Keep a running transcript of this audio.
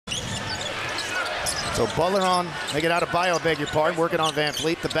So Butler on, make it out of Bio, beg your pardon, working on Van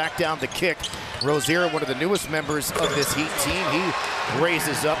Fleet, the back down, the kick. Rozier, one of the newest members of this Heat team, he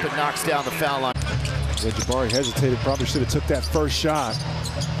raises up and knocks down the foul line. Yeah, Jabari hesitated, probably should have took that first shot.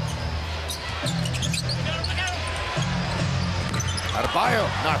 Adebayo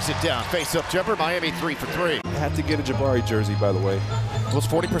knocks it down. Face-up jumper, Miami 3 for 3. You have to get a Jabari jersey, by the way. Well, it's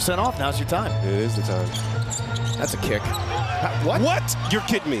 40% off. Now's your time. It is the time. That's a kick. What? What? You're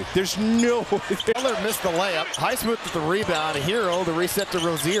kidding me. There's no... Butler missed the layup. Highsmith with the rebound. A hero to reset to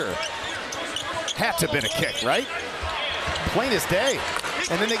Rozier. Had to have been a kick, right? Plain as day.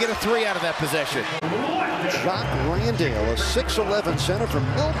 And then they get a 3 out of that possession. Jock Landale, a 6'11 center from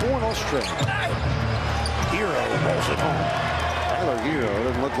Melbourne, Australia. Hero rolls it home. Tyler Hero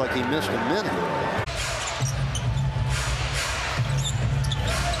doesn't look like he missed a minute.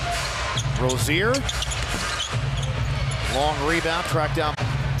 Rozier. Long rebound, tracked down.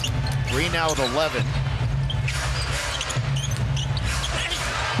 Green now with 11.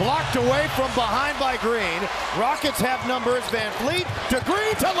 Blocked away from behind by Green. Rockets have numbers. Van Fleet to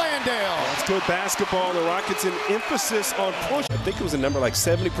Green to Landale. That's good basketball. The Rockets an emphasis on push. I think it was a number like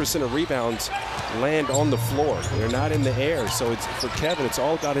 70% of rebounds land on the floor. They're not in the air. So it's for Kevin, it's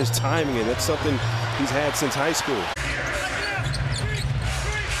all about his timing, and that's something he's had since high school.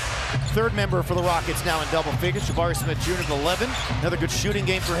 Third member for the Rockets now in double figures. Jabari Smith Jr. at 11. Another good shooting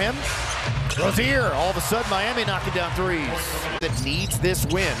game for him. Rozier, all of a sudden Miami knocking down threes. That needs this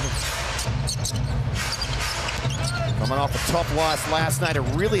win. Coming off a tough loss last night, a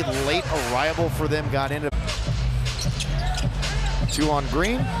really late arrival for them. Got into 2 on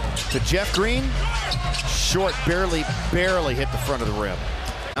Green to Jeff Green. Short, barely hit the front of the rim.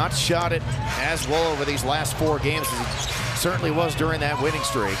 Not shot it as well over these last 4 games as he certainly was during that winning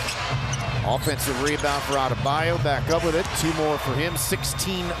streak. Offensive rebound for Adebayo, back up with it. 2 more for him,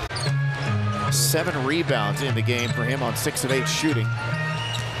 16. 7 rebounds in the game for him on 6 of 8 shooting.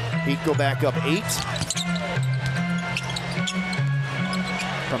 Heat go back up 8.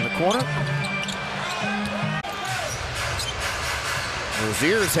 From the corner.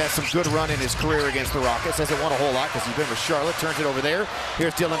 Rozier's had some good run in his career against the Rockets. Hasn't won a whole lot because he's been with Charlotte. Turns it over there.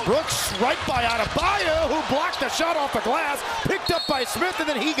 Here's Dylan Brooks, right by Adebayo, who blocked the shot off the glass. Picked up by Smith, and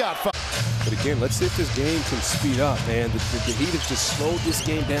then he got fouled. But again, let's see if this game can speed up, man. The Heat have just slowed this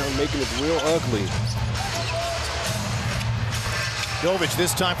game down, making it real ugly. Jovic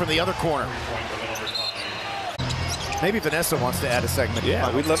this time from the other corner. Maybe Vanessa wants to add a segment.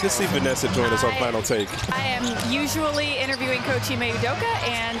 Yeah, we'd love to see Vanessa join us on Final Take. I am usually interviewing Coach Ime Udoka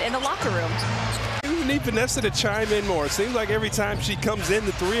and in the locker room. We need Vanessa to chime in more. It seems like every time she comes in,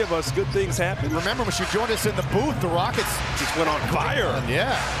 the 3 of us, good things happen. Remember when she joined us in the booth, the Rockets just went on fire.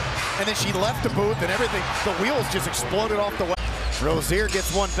 Yeah. And then she left the booth and everything, the wheels just exploded off the way. Rozier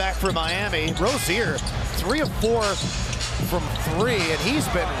gets one back for Miami. Rozier, 3 of 4 from 3, and he's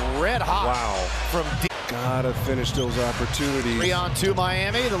been red hot. Wow. From deep. Gotta finish those opportunities. 3 on 2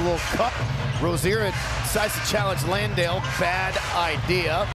 Miami, the little cup. Rozier decides to challenge Landale, bad idea.